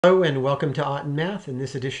Hello and welcome to Aughton Math. In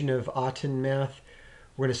this edition of Aughton Math,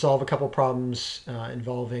 we're going to solve a couple problems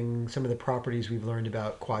involving some of the properties we've learned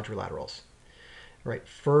about quadrilaterals. All right,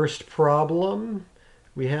 first problem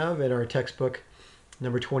we have in our textbook,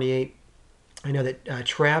 number 28. I know that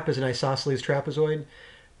trap is an isosceles trapezoid.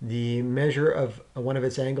 The measure of one of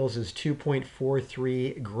its angles is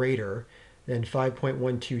 2.43 greater than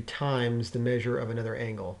 5.12 times the measure of another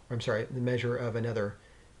angle. The measure of another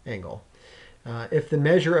angle. If the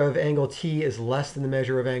measure of angle T is less than the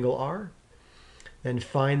measure of angle R, then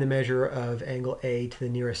find the measure of angle A to the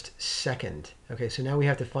nearest second. Okay, so now we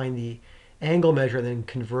have to find the angle measure and then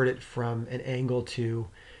convert it from an angle to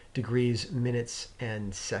degrees, minutes,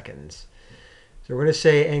 and seconds. So we're going to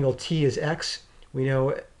say angle T is X. We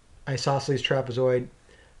know isosceles trapezoid,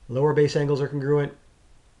 lower base angles are congruent,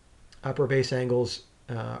 upper base angles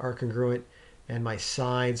are congruent, and my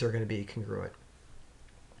sides are going to be congruent.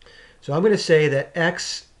 So I'm going to say that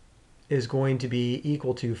X is going to be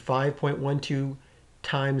equal to 5.12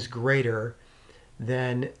 times greater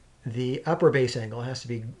than the upper base angle. It has to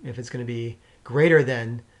be, if it's going to be greater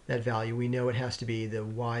than that value, we know it has to be the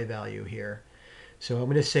Y value here. So I'm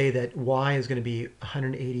going to say that Y is going to be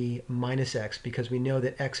 180 minus X because we know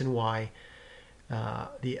that X and Y,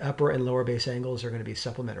 the upper and lower base angles, are going to be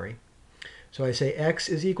supplementary. So I say X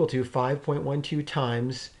is equal to 5.12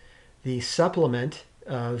 times the supplement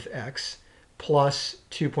of X plus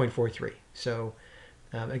 2.43. So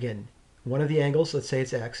again, one of the angles, let's say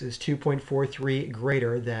it's X, is 2.43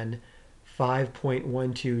 greater than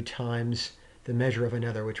 5.12 times the measure of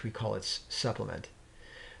another, which we call its supplement.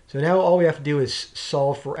 So now all we have to do is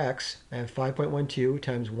solve for X. I have 5.12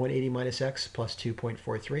 times 180 minus X plus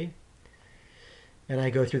 2.43. And I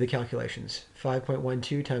go through the calculations.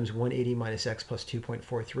 5.12 times 180 minus X plus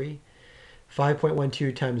 2.43.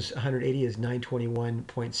 5.12 times 180 is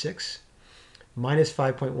 921.6 minus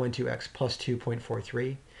 5.12x plus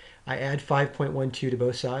 2.43. I add 5.12 to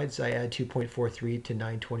both sides. I add 2.43 to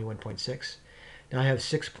 921.6. Now I have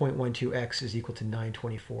 6.12x is equal to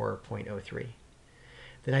 924.03.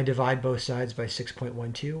 Then I divide both sides by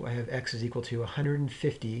 6.12. I have x is equal to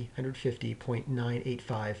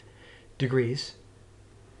 150.985 degrees.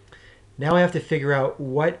 Now I have to figure out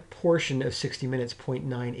what portion of 60 minutes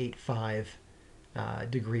 0.985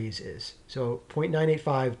 degrees is. So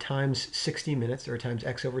 0.985 times 60 minutes, or times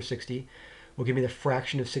x over 60, will give me the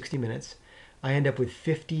fraction of 60 minutes. I end up with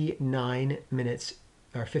 59 minutes,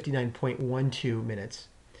 or 59.12 minutes.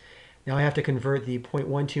 Now I have to convert the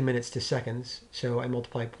 0.12 minutes to seconds. So I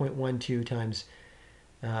multiply 0.12 times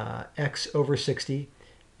x over 60,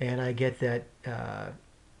 and I get that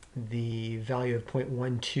the value of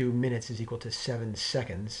 0.12 minutes is equal to 7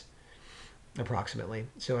 seconds, approximately.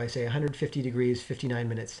 So I say 150 degrees, 59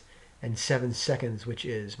 minutes, and 7 seconds, which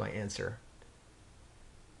is my answer.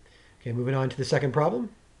 Okay, moving on to the second problem.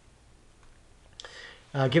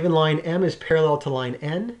 Given line M is parallel to line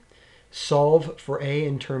N, solve for A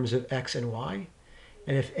in terms of X and Y.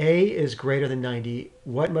 And if A is greater than 90,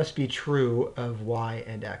 what must be true of Y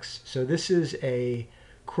and X? So this is a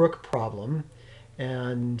crook problem.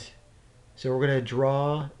 And so we're going to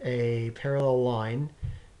draw a parallel line,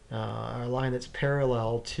 a line that's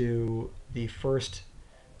parallel to the first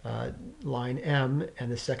line M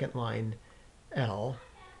and the second line L.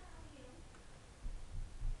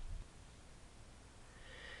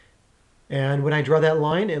 And when I draw that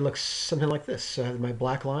line, it looks something like this. So I have my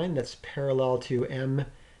black line that's parallel to M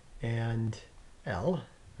and L,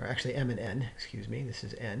 or actually M and N, excuse me. This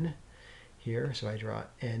is N here, so I draw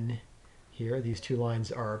N here. These two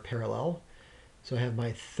lines are parallel. So I have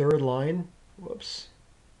my third line,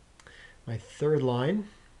 my third line,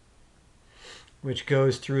 which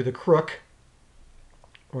goes through the crook,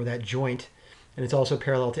 or that joint, and it's also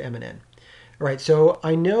parallel to M and N. All right, so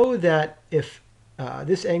I know that if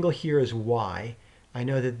this angle here is Y, I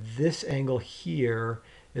know that this angle here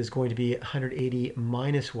is going to be 180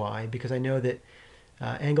 minus Y, because I know that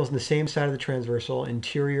angles on the same side of the transversal,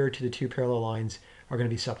 interior to the two parallel lines, are going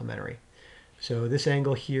to be supplementary. So this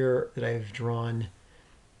angle here that I've drawn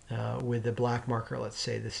with the black marker, let's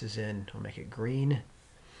say this is in, I'll make it green.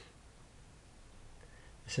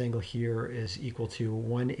 This angle here is equal to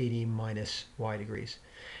 180 minus Y degrees.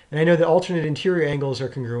 And I know that alternate interior angles are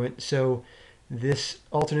congruent, so this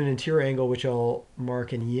alternate interior angle, which I'll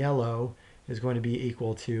mark in yellow, is going to be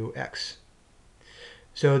equal to X.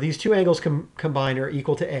 So these two angles combined are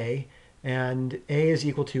equal to A, and A is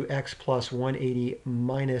equal to X plus 180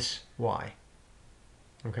 minus Y.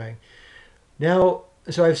 Okay. Now,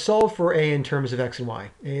 so I've solved for A in terms of X and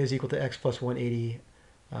Y. A is equal to X plus 180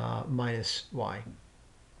 minus Y.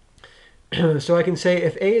 So I can say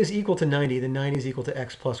if a is equal to 90, then 90 is equal to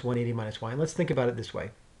x plus 180 minus y. And let's think about it this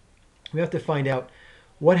way. We have to find out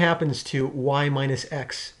what happens to y minus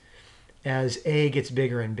x as a gets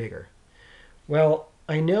bigger and bigger. Well,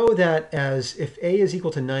 I know that as if a is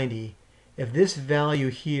equal to 90, if this value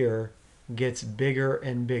here gets bigger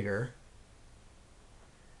and bigger,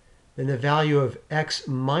 then the value of x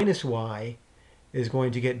minus y is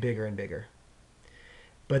going to get bigger and bigger.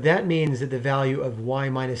 But that means that the value of y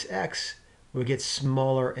minus x will get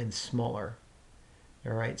smaller and smaller.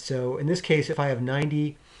 All right, so in this case, if I have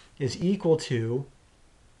 90 is equal to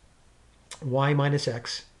y minus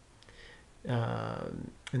x,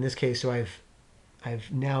 in this case, so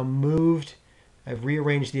I've now moved, I've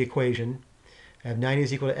rearranged the equation. I have 90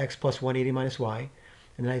 is equal to x plus 180 minus y.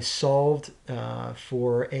 And then I solved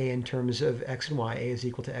for a in terms of x and y. A is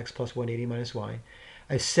equal to x plus 180 minus y.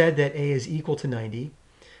 I said that a is equal to 90.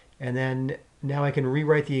 And then now I can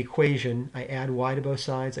rewrite the equation. I add y to both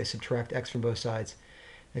sides. I subtract x from both sides.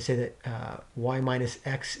 I say that y minus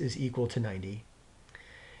x is equal to 90.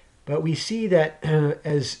 But we see that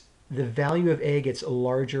as the value of a gets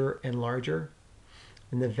larger and larger,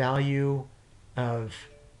 and the value of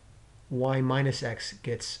y minus x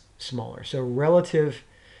gets smaller. So relative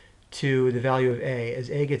to the value of a,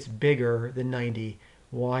 as a gets bigger than 90,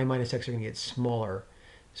 y minus x are going to get smaller.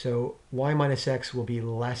 So y minus x will be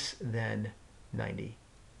less than 90.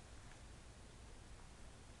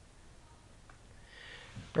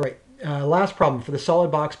 All right, last problem. For the solid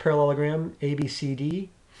box parallelogram ABCD,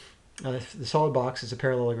 the solid box is a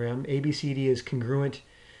parallelogram. ABCD is congruent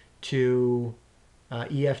to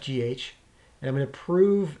EFGH. And I'm going to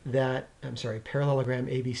prove that, parallelogram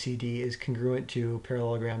ABCD is congruent to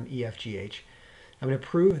parallelogram EFGH. I'm going to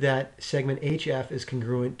prove that segment HF is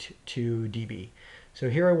congruent to DB. So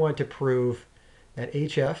here I want to prove that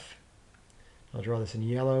HF, I'll draw this in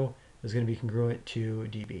yellow, is going to be congruent to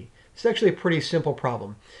DB. It's actually a pretty simple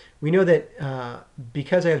problem. We know that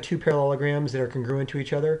because I have two parallelograms that are congruent to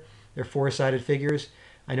each other, they're four-sided figures,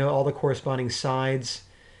 I know all the corresponding sides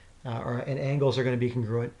and angles are going to be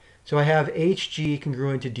congruent. So I have HG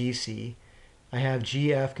congruent to DC, I have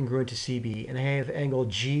GF congruent to CB, and I have angle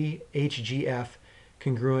GHGF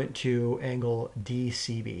congruent to angle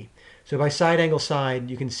DCB. So by side angle side,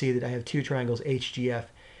 you can see that I have two triangles, HGF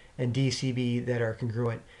and DCB, that are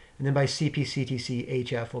congruent. And then by CPCTC,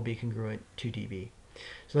 HF will be congruent to DB.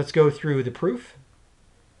 So let's go through the proof.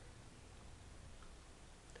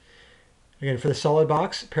 Again, for the solid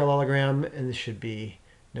box, parallelogram, and this should be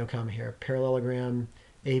no comma here, parallelogram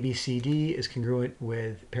ABCD is congruent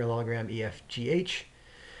with parallelogram EFGH.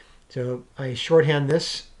 So I shorthand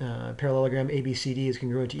this. Parallelogram ABCD is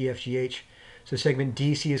congruent to EFGH. So segment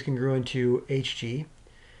DC is congruent to HG.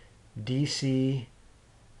 DC,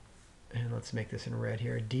 and let's make this in red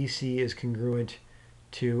here, DC is congruent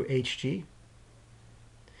to HG.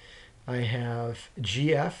 I have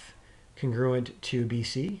GF congruent to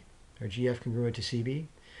BC, or GF congruent to CB.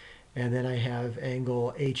 And then I have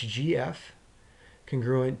angle HGF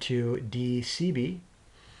congruent to DCB.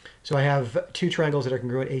 So I have two triangles that are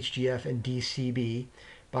congruent, HGF and DCB,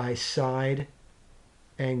 by side,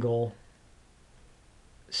 angle,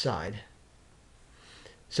 side.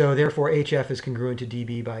 So therefore HF is congruent to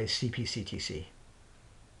DB by CPCTC.